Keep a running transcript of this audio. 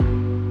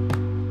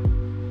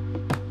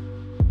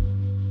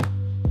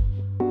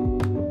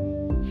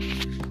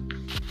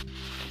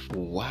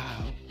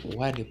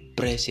what a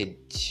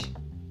blessed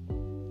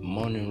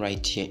morning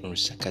right here in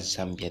Lusaka,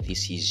 Zambia.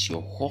 This is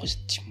your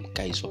host,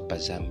 Mkaizopa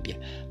Zambia,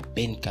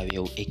 Ben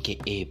Kaveo,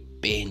 aka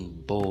Ben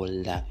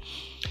Bola.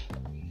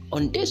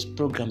 On this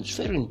program, it's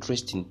a very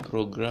interesting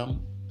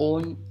program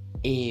on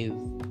a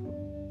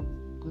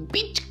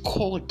bit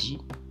cold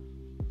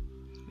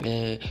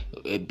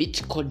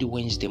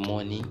Wednesday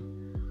morning.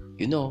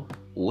 You know,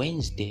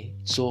 Wednesday,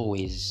 it's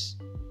always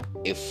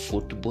a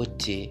football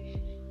day.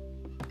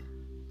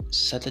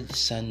 Saturday,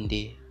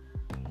 Sunday,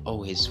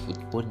 always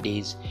football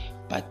days,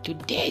 but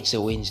today it's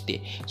a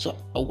Wednesday. So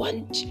I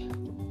want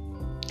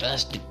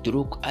us to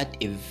look at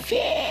a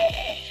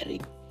very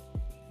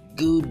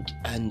good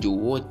and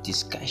worth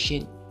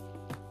discussion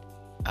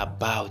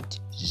about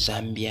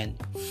Zambian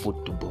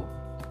football.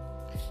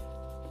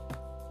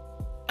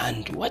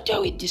 And what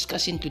are we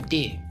discussing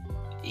today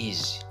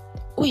is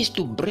who is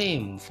to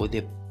blame for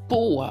the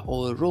poor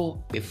or raw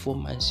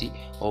performance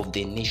of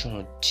the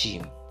national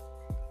team,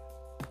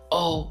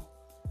 or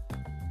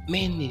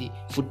mainly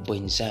football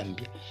in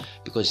Zambia.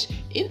 Because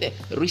in the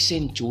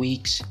recent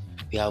weeks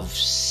we have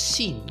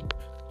seen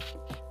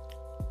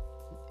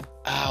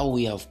how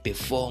we have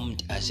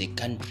performed as a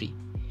country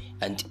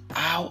and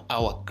how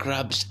our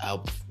clubs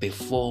have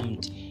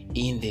performed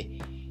in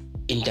the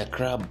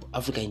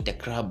Africa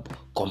interclub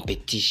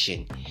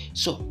competition.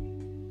 So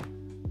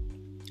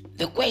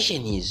the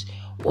question is,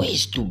 who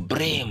is to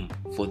blame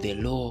for the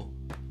low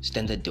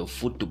standard of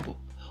football?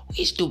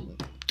 Who is to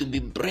be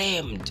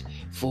blamed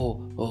for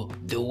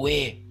the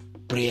way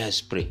players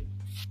play?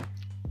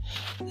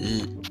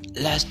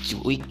 Last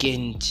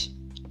weekend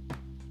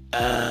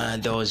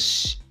there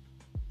was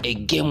a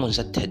game on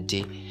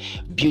Saturday,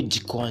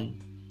 Beautycon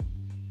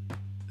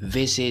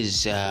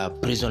versus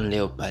Prison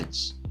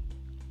Leopards.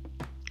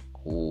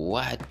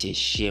 What a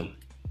shame.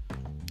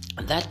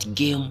 That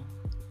game,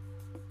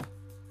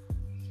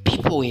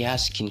 people were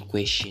asking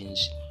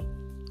questions.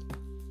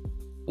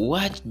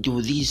 What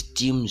do these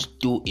teams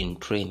do in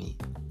training?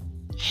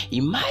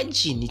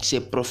 Imagine it's a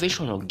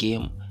professional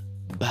game,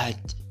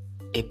 but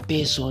a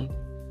person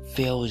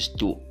fails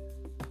to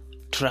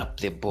trap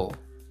the ball.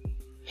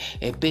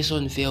 A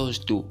person fails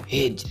to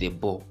head the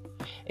ball.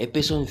 A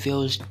person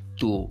fails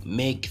to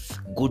make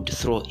good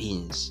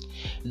throw-ins.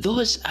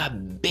 Those are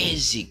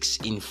basics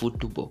in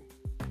football,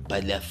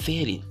 but they're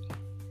failing.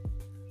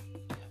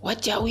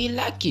 What are we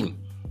lacking?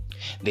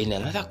 Then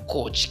another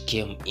coach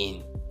came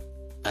in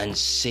and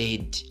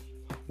said,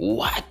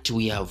 what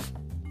we are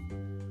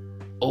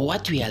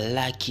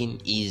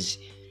lacking is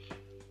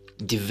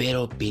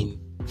developing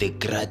the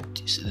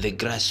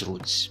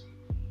grassroots.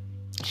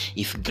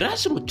 If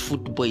grassroots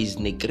football is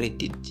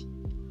neglected,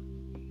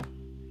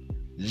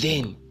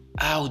 then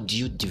how do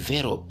you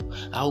develop?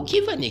 I'll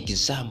give an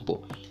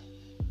example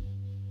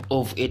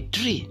of a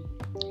tree.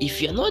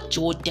 If you're not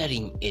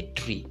watering a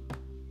tree,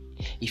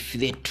 if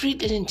the tree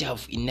doesn't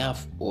have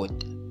enough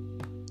water,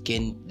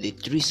 can the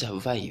tree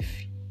survive?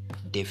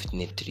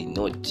 Definitely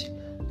not.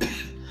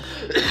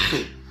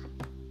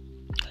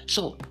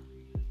 So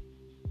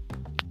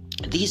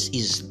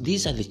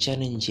these are the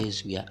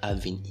challenges we are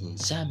having in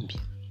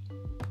Zambia.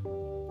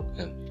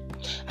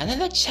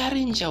 Another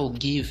challenge I'll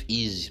give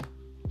is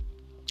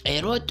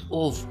a lot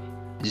of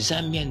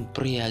Zambian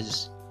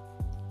players,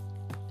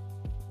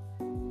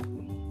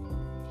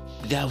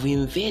 they have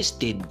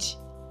invested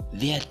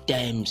their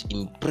times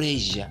in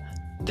pressure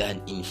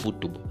than in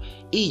football,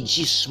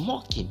 e.g.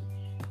 smoking.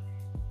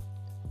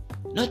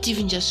 Not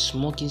even just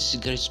smoking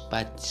cigarettes,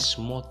 but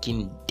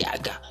smoking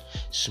dagga,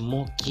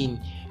 smoking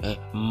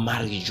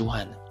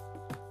marijuana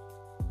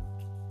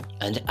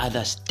and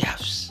other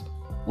stuffs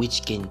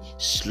which can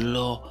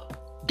slow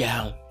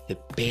down the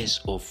pace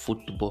of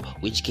football,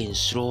 which can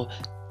slow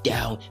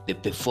down the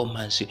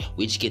performance,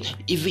 which can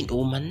even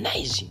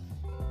humanizing.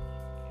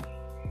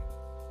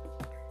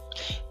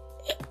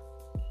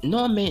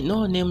 No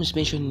names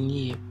mentioned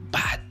here,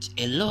 but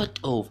a lot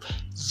of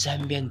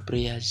Zambian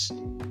players,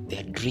 they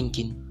are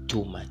drinking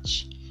too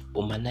much,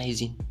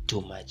 humanizing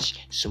too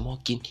much,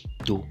 smoking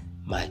too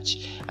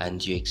much,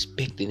 and you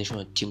expect the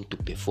national team to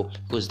perform,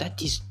 because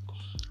that is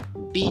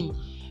being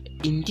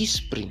in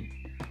discipline.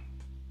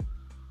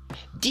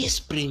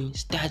 Discipline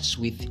starts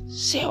with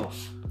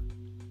self.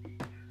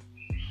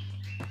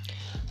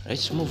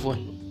 Let's move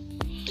on.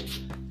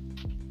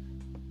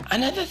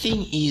 Another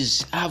thing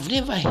is, I've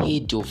never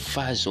heard of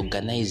FAS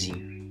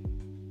organizing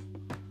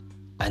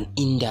an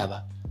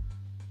endeavor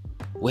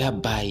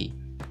whereby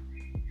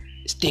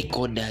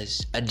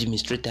stakeholders,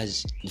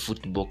 administrators in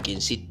football can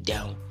sit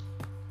down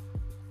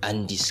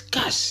and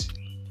discuss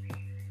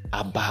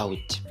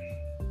about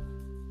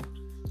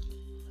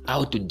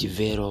how to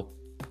develop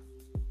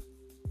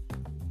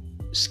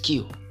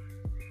skill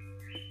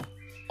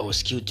or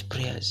skilled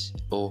players,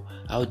 or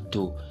how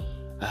to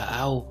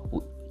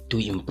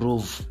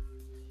improve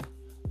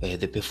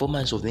the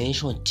performance of the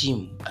national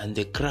team and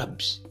the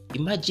clubs.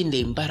 Imagine the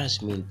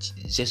embarrassment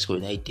Zesco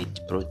United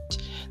brought,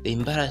 the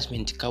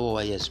embarrassment Kawa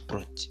Warriors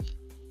brought.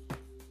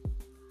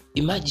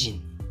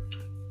 Imagine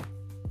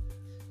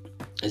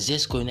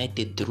Zesco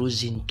United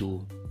losing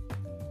to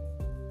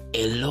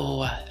a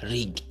lower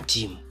league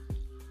team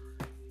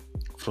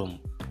from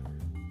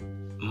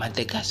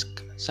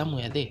Madagascar,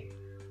 somewhere there,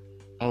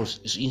 or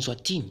in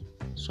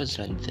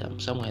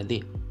Swaziland, somewhere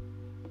there.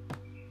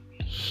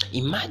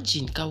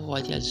 Imagine Cabo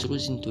Warriors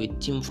losing to a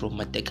team from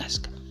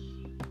Madagascar.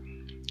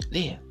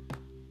 There.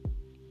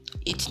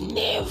 It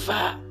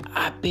never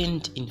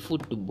happened in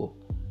football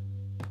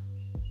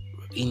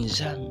in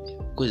Zambia,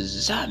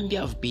 because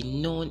Zambia have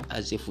been known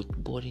as a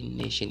footballing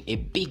nation, a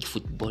big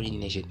footballing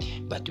nation,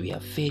 but we are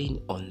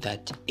failing on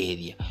that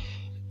area.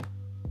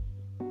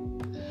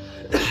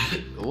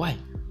 Why?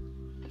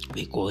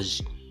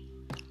 Because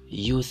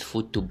youth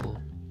football,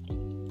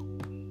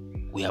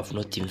 we have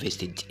not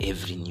invested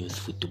every in youth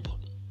football.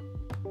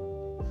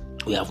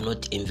 We have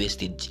not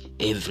invested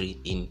every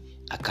in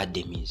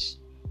academies.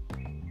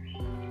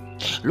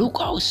 Look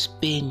how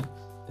Spain,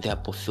 they are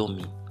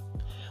performing.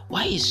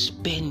 Why is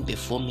Spain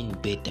performing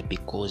better?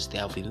 Because they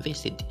have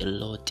invested a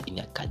lot in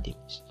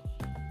academies.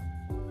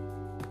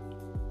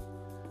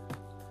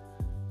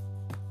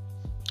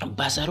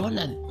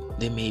 Barcelona,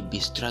 they may be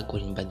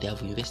struggling, but they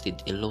have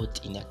invested a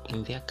lot in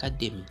the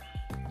academy.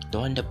 No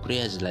wonder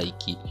players like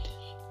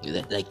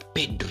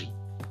Pedri,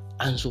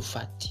 Ansu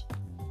Fati,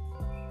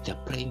 they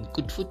are playing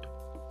good football.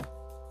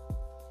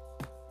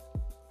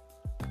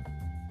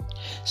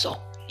 So,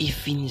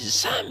 if in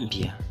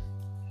Zambia,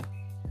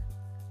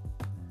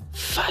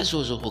 first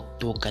was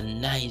to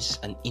organize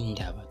an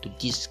endeavor to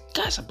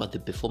discuss about the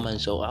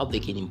performance or how they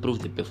can improve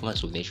the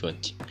performance of the national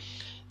team,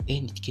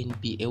 then it can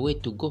be a way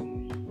to go.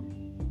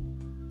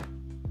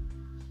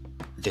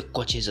 The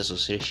Coaches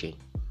Association,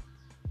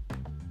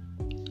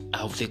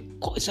 have the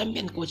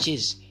Zambian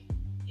coaches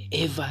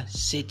ever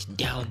sat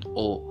down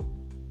or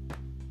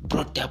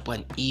brought up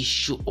an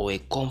issue or a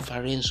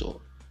conference or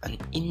an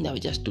endeavor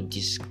just to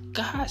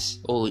discuss,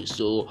 or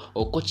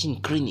coaching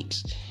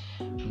clinics,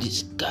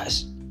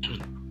 discuss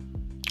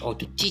or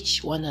to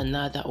teach one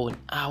another on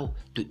how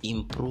to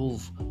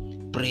improve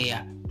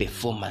player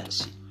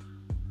performance?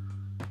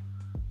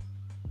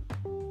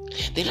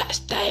 The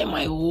last time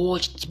I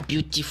watched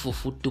beautiful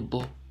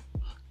football,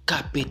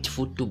 carpet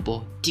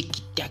football,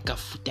 tiki-taka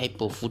type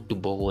of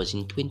football was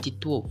in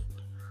 2012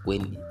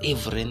 when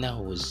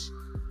Evrena was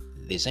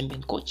the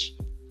Zambian coach.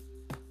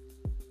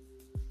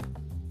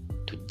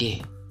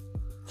 Today,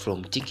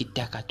 from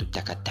tiki-taka to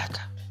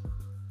taka-taka,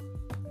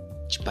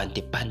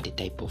 chipante-pante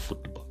type of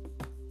football.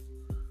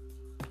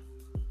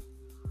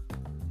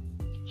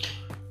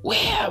 Where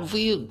have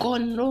we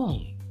gone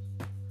wrong?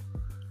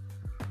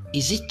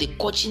 Is it the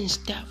coaching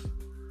staff?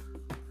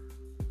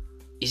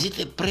 Is it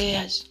the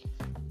players?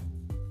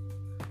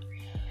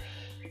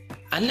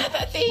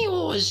 Another thing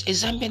was a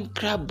Zambian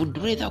club would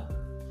rather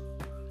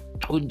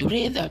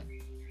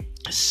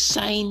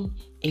sign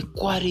a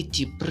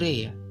quality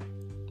player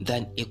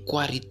than a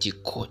quality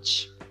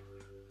coach.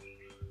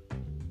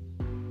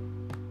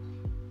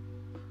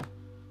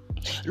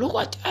 Look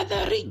at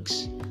other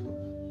leagues.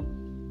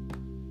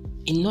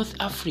 In North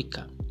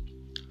Africa,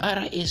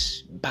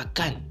 RS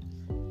Berkane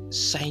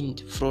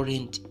signed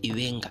Florent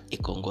Iwenga, a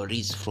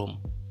Congolese from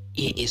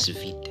AS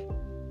Vita.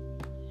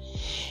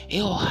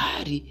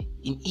 Eohari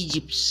in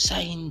Egypt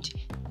signed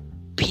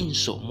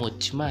Pinso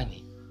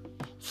Motimane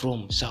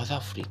from South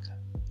Africa.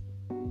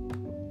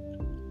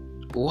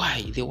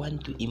 Why? They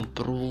want to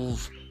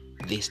improve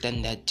the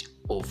standard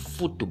of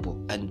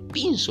football, and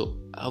Pinso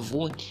have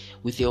won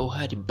with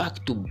Eohari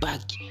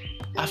back-to-back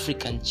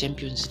African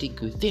Champions League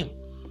with them.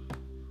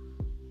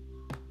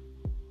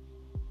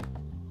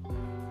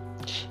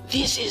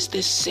 This is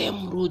the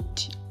same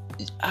route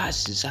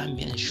as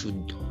Zambians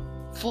should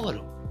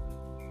follow.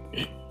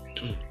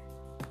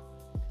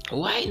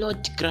 Why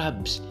not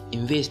clubs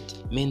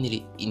invest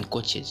mainly in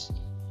coaches?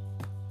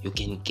 You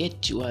can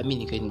get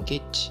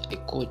a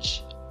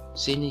coach,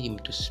 send him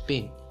to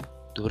Spain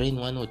to learn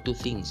one or two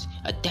things,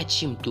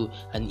 attach him to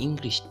an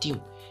English team,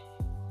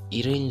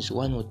 he learns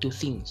one or two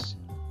things.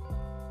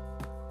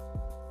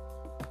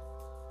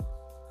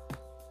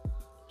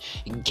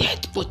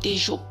 Get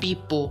potential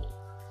people,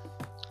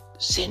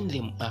 send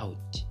them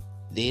out,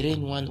 they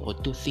learn one or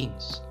two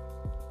things.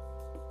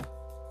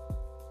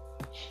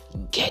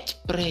 Get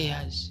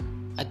players,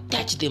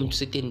 attach them to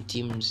certain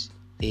teams,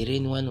 they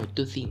learn one or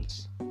two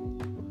things.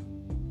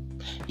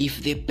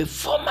 If the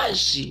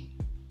performance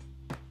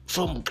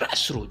from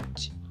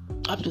grassroots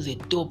up to the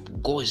top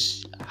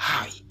goes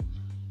high,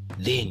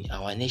 then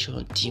our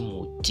national team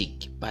will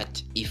tick.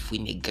 But if we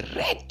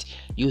neglect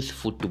youth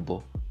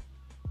football,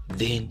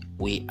 then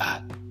we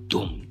are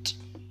doomed.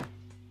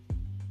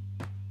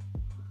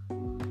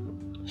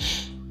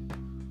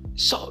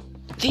 So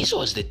this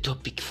was the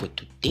topic for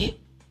today,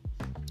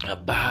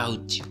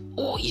 about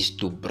who is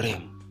to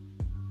blame.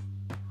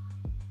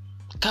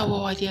 Cabo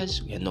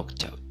Warriors were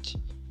knocked out.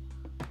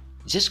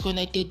 Zesco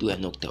United were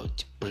knocked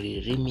out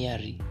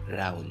preliminary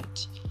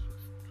round.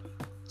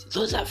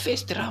 Those are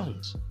first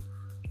rounds.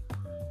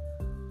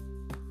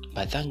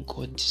 But thank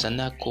God,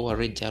 Sanako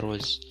Red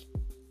Arrows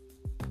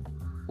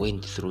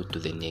went through to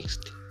the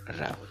next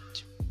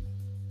round.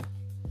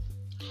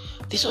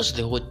 This was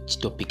the hot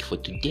topic for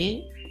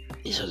today.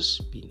 This has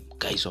been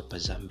guys of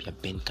Zambia,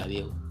 Ben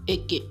Kabeo,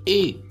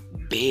 aka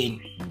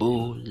Ben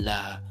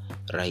Bola,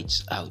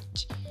 writes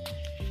out.